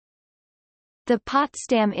The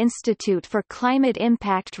Potsdam Institute for Climate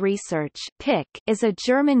Impact Research (PIC) is a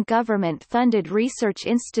German government-funded research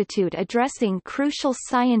institute addressing crucial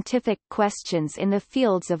scientific questions in the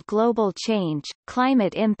fields of global change,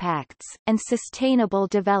 climate impacts, and sustainable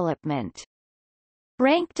development.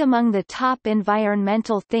 Ranked among the top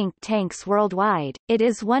environmental think tanks worldwide, it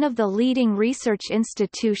is one of the leading research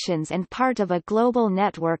institutions and part of a global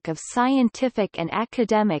network of scientific and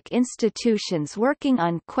academic institutions working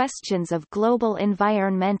on questions of global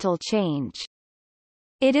environmental change.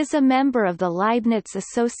 It is a member of the Leibniz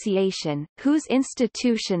Association, whose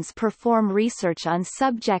institutions perform research on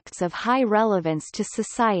subjects of high relevance to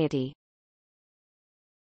society.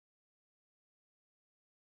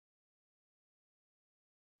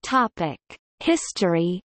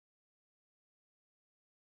 History.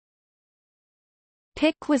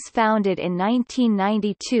 PIC was founded in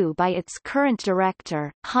 1992 by its current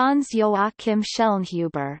director, Hans-Joachim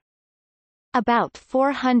Schellenhuber. About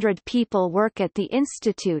 400 people work at the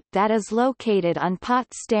institute that is located on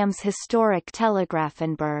Potsdam's historic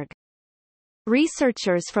Telegrafenberg.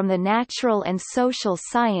 Researchers from the natural and social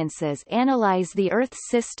sciences analyze the Earth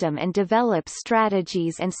system and develop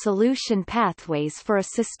strategies and solution pathways for a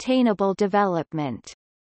sustainable development.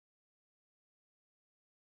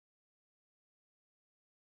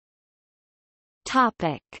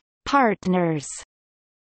 Topic: Partners.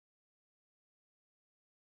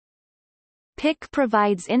 PIC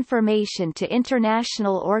provides information to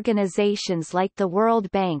international organizations like the World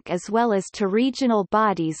Bank as well as to regional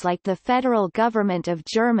bodies like the Federal Government of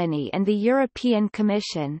Germany and the European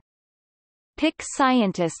Commission. PIC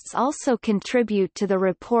scientists also contribute to the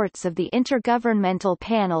reports of the Intergovernmental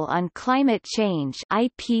Panel on Climate Change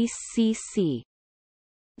 (IPCC).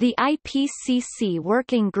 The IPCC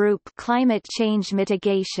Working Group Climate Change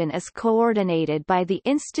Mitigation is coordinated by the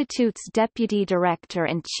Institute's Deputy Director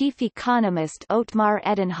and Chief Economist Ottmar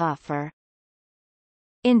Edenhofer.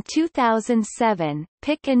 In 2007,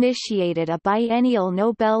 PIC initiated a biennial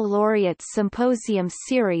Nobel Laureates Symposium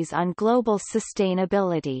series on global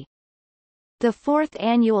sustainability. The fourth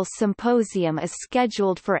annual symposium is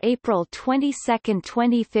scheduled for April 22,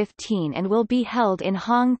 2015 and will be held in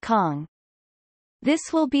Hong Kong.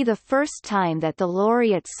 This will be the first time that the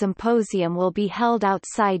Laureates Symposium will be held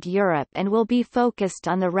outside Europe and will be focused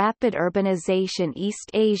on the rapid urbanization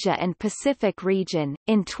East Asia and Pacific region.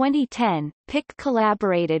 In 2010, PIC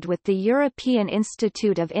collaborated with the European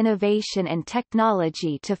Institute of Innovation and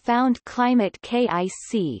Technology to found Climate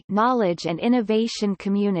KIC Knowledge and Innovation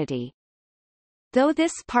Community. Though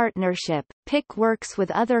this partnership, PIC works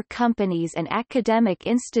with other companies and academic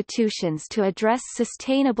institutions to address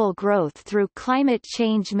sustainable growth through climate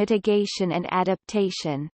change mitigation and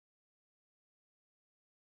adaptation.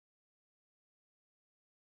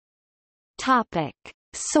 Topic: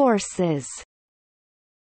 Sources.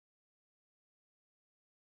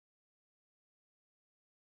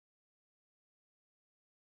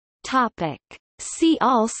 Topic: See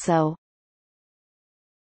also: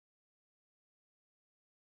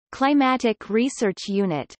 Climatic Research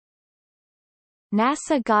Unit,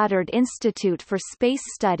 NASA Goddard Institute for Space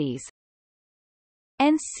Studies,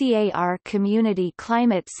 NCAR Community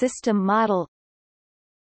Climate System Model,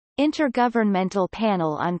 Intergovernmental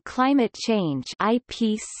Panel on Climate Change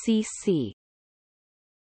 (IPCC).